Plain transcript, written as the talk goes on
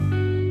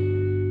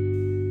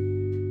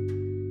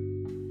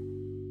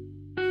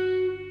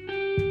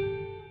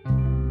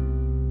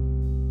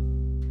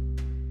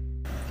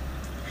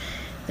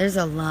There's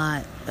a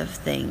lot of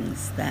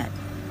things that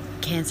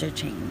cancer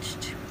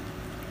changed.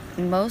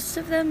 Most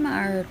of them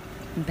are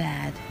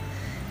bad,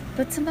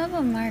 but some of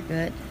them are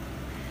good.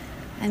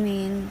 I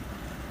mean,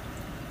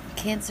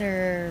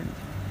 cancer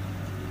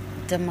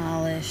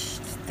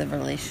demolished the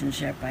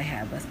relationship I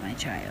had with my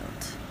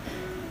child.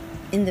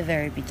 In the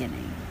very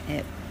beginning,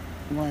 it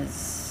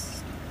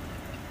was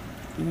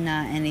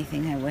not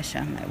anything I wish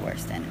on my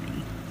worst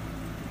enemy.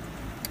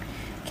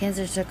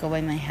 Cancer took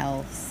away my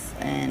health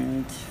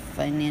and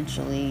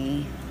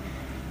financially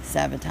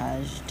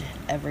sabotaged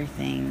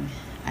everything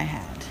I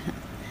had.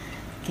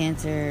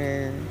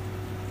 Cancer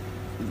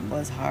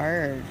was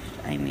hard.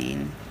 I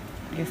mean,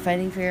 you're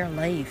fighting for your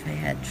life. I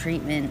had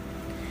treatment,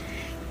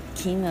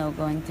 chemo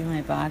going through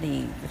my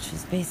body, which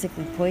was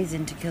basically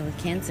poison to kill the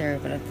cancer,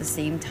 but at the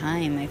same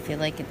time, I feel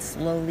like it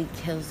slowly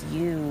kills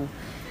you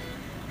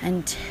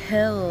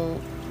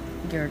until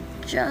you're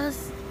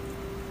just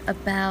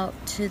about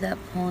to that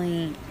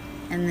point,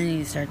 and then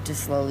you start to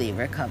slowly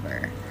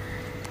recover.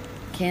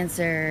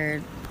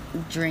 Cancer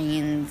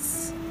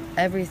drains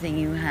everything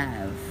you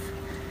have,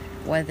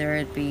 whether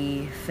it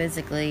be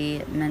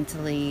physically,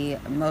 mentally,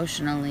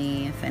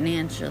 emotionally,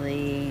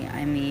 financially.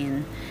 I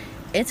mean,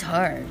 it's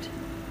hard.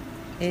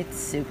 It's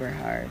super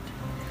hard.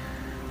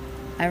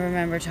 I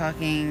remember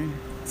talking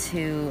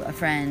to a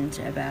friend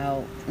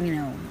about,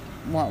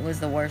 what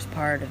was the worst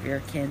part of your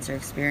cancer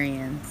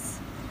experience.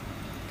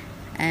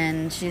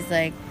 And she's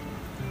like,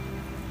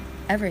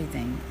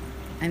 everything.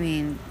 I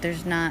mean,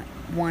 there's not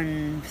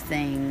one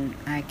thing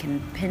I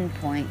can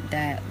pinpoint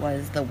that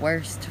was the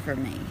worst for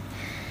me.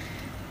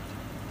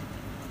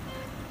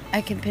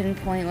 I can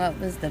pinpoint what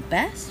was the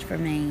best for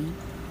me,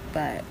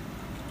 but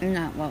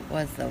not what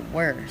was the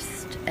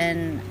worst.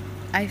 And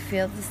I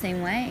feel the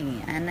same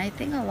way. And I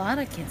think a lot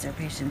of cancer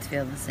patients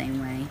feel the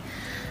same way.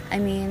 I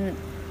mean,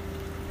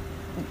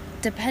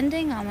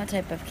 depending on what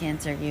type of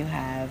cancer you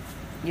have,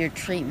 your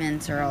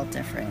treatments are all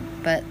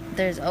different, but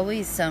there's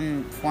always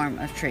some form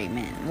of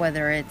treatment,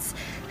 whether it's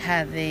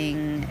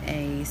having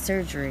a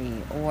surgery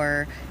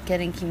or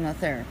getting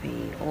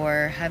chemotherapy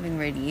or having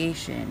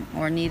radiation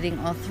or needing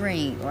all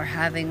three or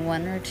having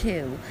one or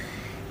two.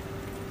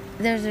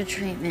 There's a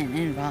treatment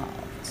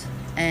involved.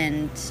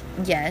 And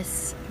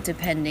yes,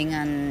 depending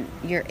on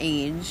your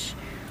age,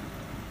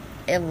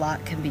 a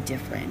lot can be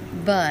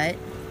different. But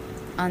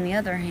on the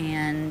other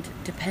hand,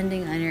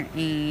 depending on your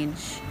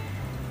age,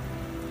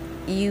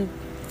 you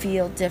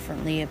feel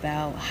differently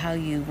about how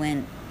you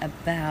went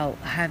about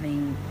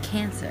having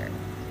cancer.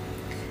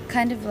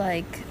 Kind of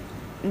like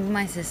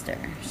my sister.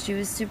 She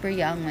was super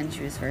young when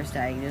she was first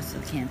diagnosed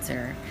with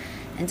cancer.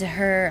 And to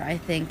her, I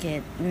think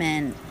it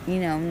meant,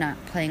 not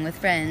playing with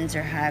friends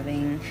or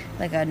having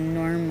like a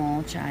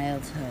normal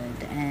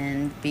childhood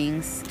and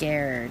being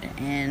scared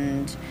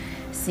and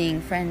seeing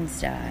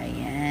friends die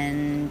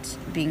and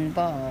being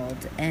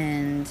bald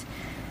and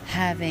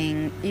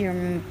having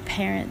your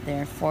parent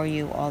there for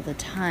you all the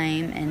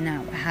time and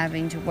not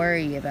having to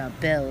worry about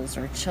bills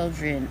or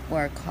children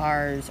or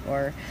cars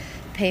or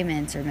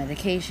payments or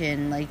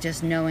medication, like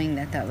just knowing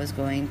that was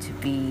going to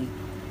be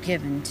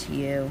given to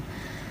you.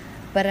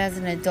 But as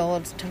an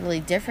adult, it's totally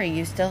different.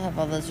 You still have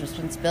all those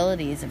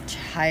responsibilities of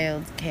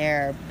child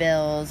care,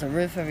 bills, a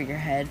roof over your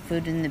head,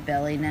 food in the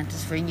belly, not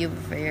just for you, but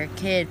for your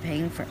kid,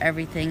 paying for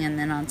everything. And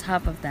then on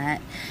top of that,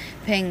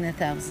 paying the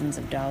thousands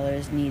of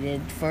dollars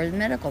needed for the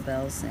medical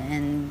bills.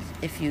 And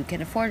if you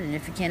can afford it,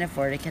 if you can't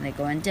afford it, can I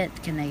go in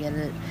debt? Can I get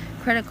a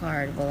credit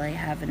card? Will I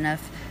have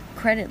enough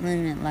credit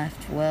limit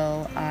left?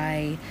 Will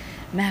I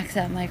max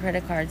out my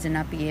credit cards and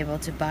not be able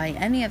to buy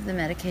any of the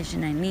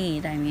medication I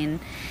need? I mean,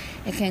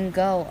 it can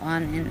go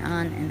on and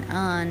on and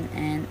on,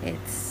 and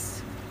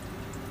it's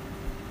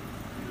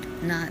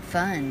not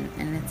fun,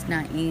 and it's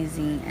not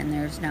easy, and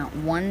there's not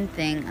one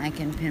thing I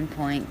can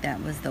pinpoint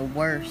that was the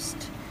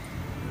worst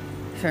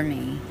for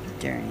me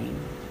during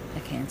a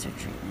cancer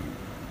treatment.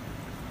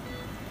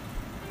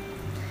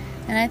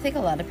 And I think a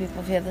lot of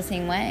people feel the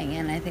same way,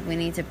 and I think we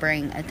need to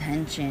bring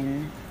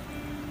attention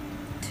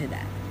to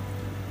that.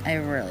 I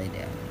really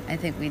do. I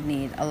think we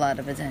need a lot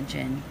of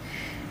attention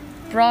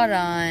brought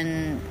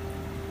on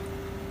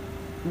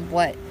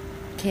what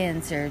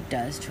cancer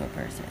does to a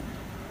person.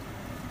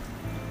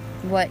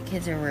 What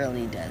cancer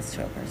really does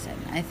to a person.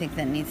 I think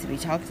that needs to be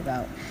talked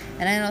about.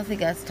 And I don't think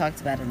that's talked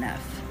about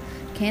enough.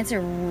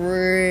 Cancer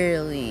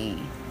really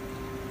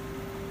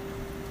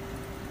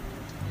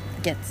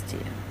gets to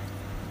you.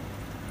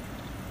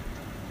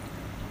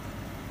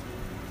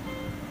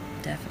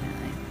 Definitely.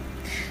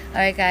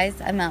 Alright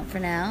guys, I'm out for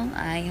now.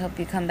 I hope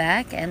you come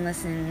back and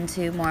listen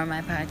to more of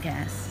my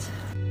podcasts.